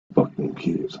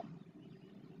school kids.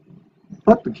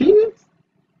 Fuck the kids?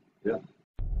 Yeah.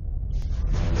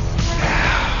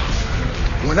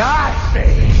 When I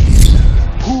say,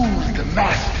 who's the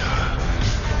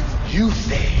master, you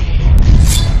say,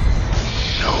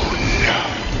 no.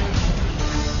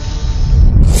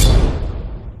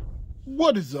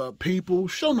 What is up, people?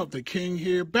 Showing up the King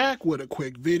here, back with a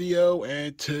quick video,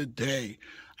 and today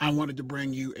I wanted to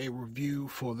bring you a review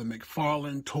for the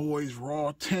Mcfarlane Toys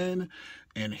RAW10,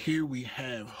 and here we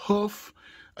have Hoof.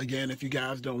 Again, if you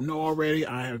guys don't know already,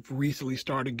 I have recently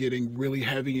started getting really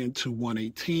heavy into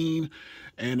 118,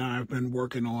 and I've been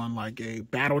working on like a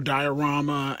battle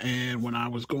diorama, and when I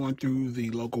was going through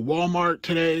the local Walmart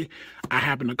today, I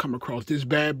happened to come across this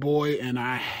bad boy, and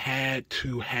I had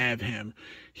to have him.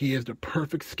 He is the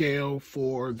perfect scale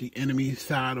for the enemy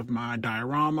side of my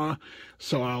diorama,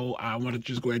 so I want to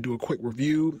just go ahead and do a quick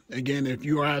review. Again, if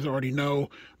you guys already know,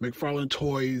 Mcfarlane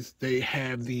Toys, they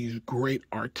have these great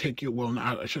well,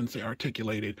 I shouldn't say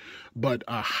articulated, but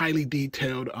highly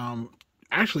detailed,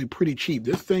 actually pretty cheap.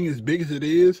 This thing, as big as it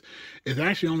is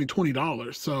actually only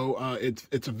 $20. So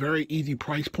it's a very easy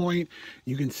price point.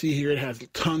 You can see here it has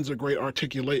tons of great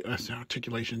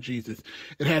articulation. Jesus,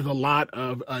 it has a lot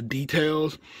of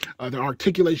details. The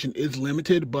articulation is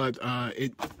limited, but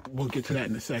we'll get to that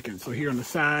in a second. So here on the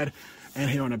side and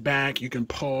here on the back, you can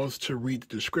pause to read the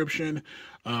description.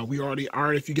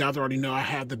 If you guys already know, I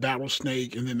have the Battle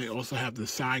Snake, and then they also have the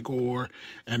Cygor,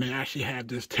 and they actually have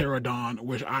this Pterodon,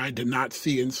 which I did not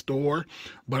see in store,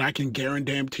 but I can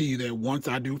guarantee you that once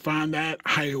I do find that,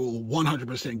 I will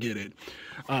 100% get it.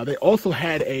 They also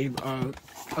had a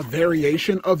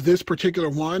variation of this particular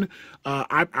one.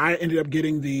 I ended up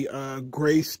getting the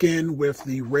gray skin with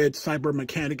the red cyber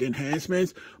mechanic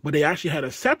enhancements, but they actually had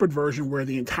a separate version where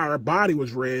the entire body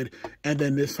was red, and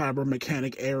then this cyber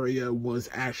mechanic area was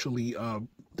actually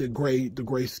the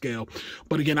gray scale.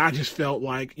 But again, I just felt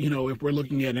like, you know, if we're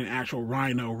looking at an actual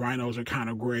rhinos are kind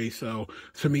of gray, so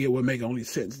to me it would make only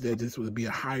sense that this would be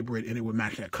a hybrid and it would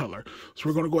match that color. So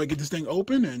we're going to go ahead and get this thing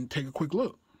open and take a quick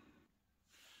look.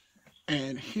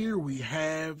 And here we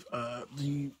have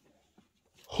the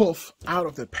Hoof out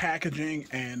of the packaging,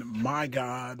 and my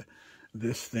God,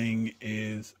 this thing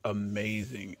is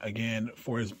amazing. Again,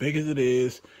 for as big as it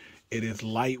is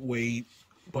lightweight,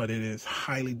 but it is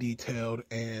highly detailed,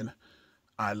 and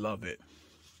I love it.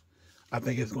 I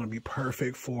think it's going to be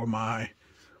perfect for my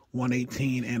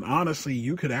 118, and honestly,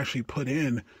 you could actually put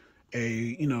in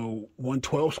a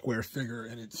 112 square figure,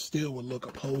 and it still would look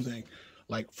opposing.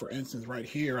 Like, for instance, right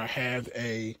here, I have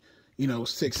a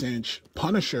 6-inch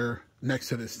Punisher next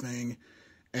to this thing,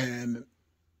 and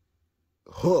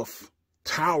Hoof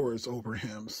towers over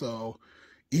him. So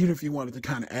even if you wanted to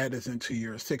kind of add this into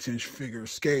your 6-inch figure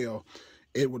scale,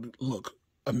 it would look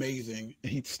amazing,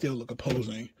 and he'd still look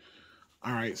opposing.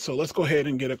 All right, so let's go ahead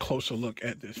and get a closer look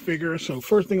at this figure. So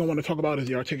first thing I want to talk about is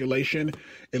the articulation.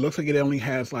 It looks like it only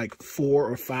has like 4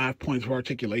 or 5 points of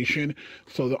articulation.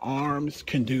 So the arms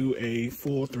can do a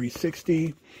full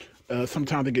 360.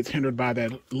 Sometimes it gets hindered by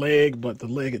that leg, but the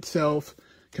leg itself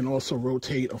can also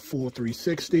rotate a full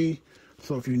 360.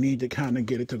 So if you need to kind of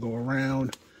get it to go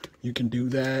around, you can do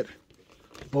that.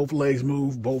 Both legs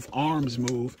move, both arms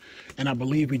move, and I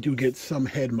believe we do get some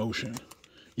head motion.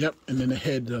 Yep, and then the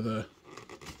head of the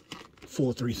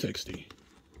full 360.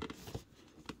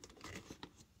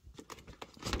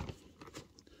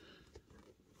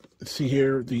 See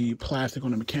here, the plastic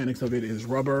on the mechanics of it is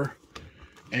rubber,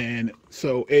 and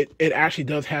so it actually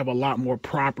does have a lot more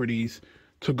properties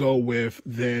to go with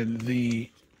than the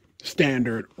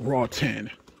standard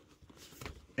RAW10,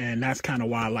 and that's kind of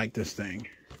why I like this thing.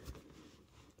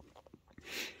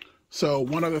 So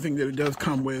one other thing that it does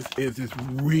come with is this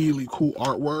really cool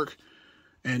artwork,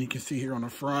 and you can see here on the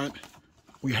front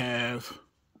we have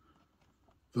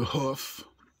the Hoof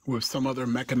with some other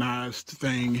mechanized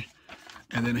thing,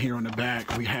 and then here on the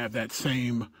back we have that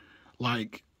same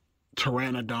like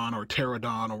Pteranodon or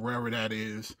Pterodon or wherever that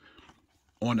is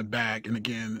on the back. And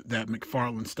again, that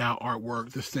Mcfarlane style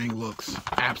artwork, this thing looks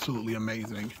absolutely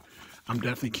amazing. I'm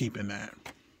definitely keeping that.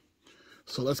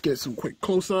 So let's get some quick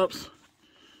close-ups.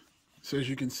 So as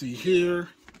you can see here,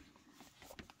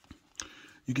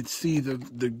 you can see the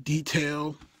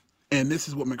detail, and this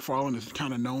is what Mcfarlane is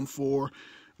kind of known for.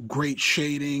 Great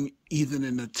shading, even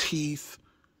in the teeth,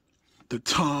 the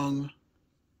tongue,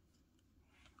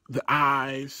 the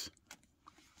eyes.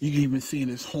 You can even see in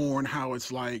his horn how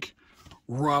it's like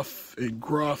rough and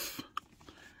gruff.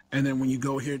 And then when you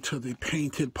go here to the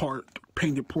painted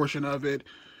portion of it,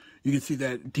 you can see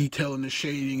that detail in the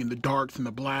shading and the darks and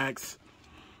the blacks.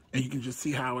 And you can just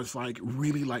see how it's like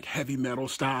really like heavy metal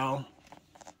style.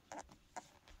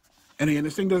 And again,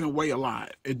 this thing doesn't weigh a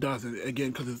lot. It doesn't,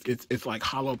 again, because it's like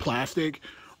hollow plastic.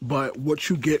 But what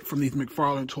you get from these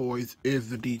Mcfarlane toys is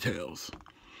the details.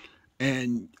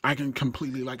 And I can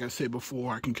completely, like I said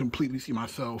before, I can completely see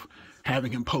myself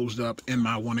having him posed up in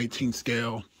my 1/18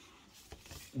 scale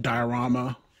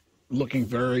diorama, looking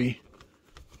very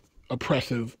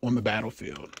oppressive on the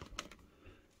battlefield.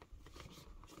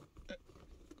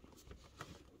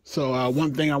 So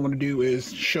one thing I want to do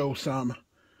is show some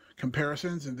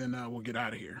comparisons, and then we'll get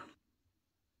out of here.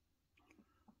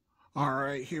 All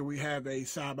right, here we have a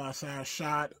side-by-side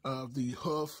shot of the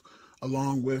Hoof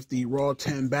along with the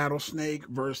RAW10 Battle Snake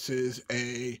versus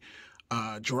a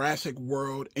Jurassic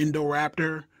World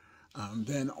Indoraptor.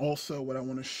 Then also what I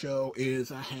want to show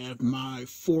is I have my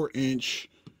 4-inch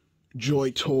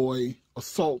Joy Toy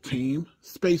Assault Team,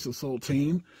 Space Assault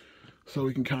Team. So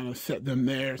we can kind of set them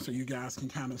there so you guys can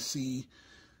kind of see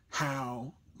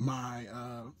how my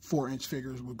 4-inch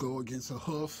figures would go against a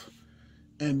Hoof.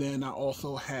 And then I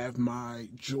also have my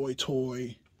Joy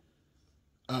Toy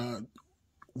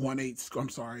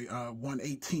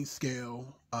 1/18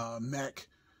 scale mech.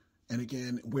 And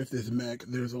again, with this mech,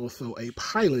 there's also a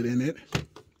pilot in it.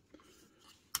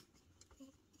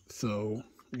 So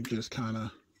you just kind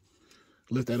of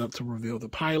lift that up to reveal the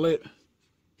pilot.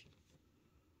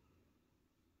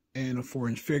 And the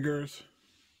 4-inch figures.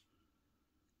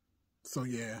 So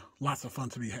yeah, lots of fun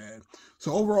to be had.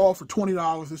 So overall, for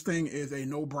 $20, this thing is a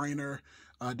no-brainer.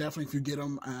 Definitely, if you get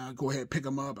them, go ahead, pick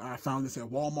them up. I found this at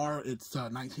Walmart. It's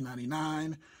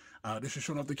 $19.99. This is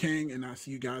Showing Off the King, and I'll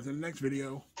see you guys in the next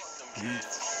video.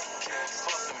 Peace.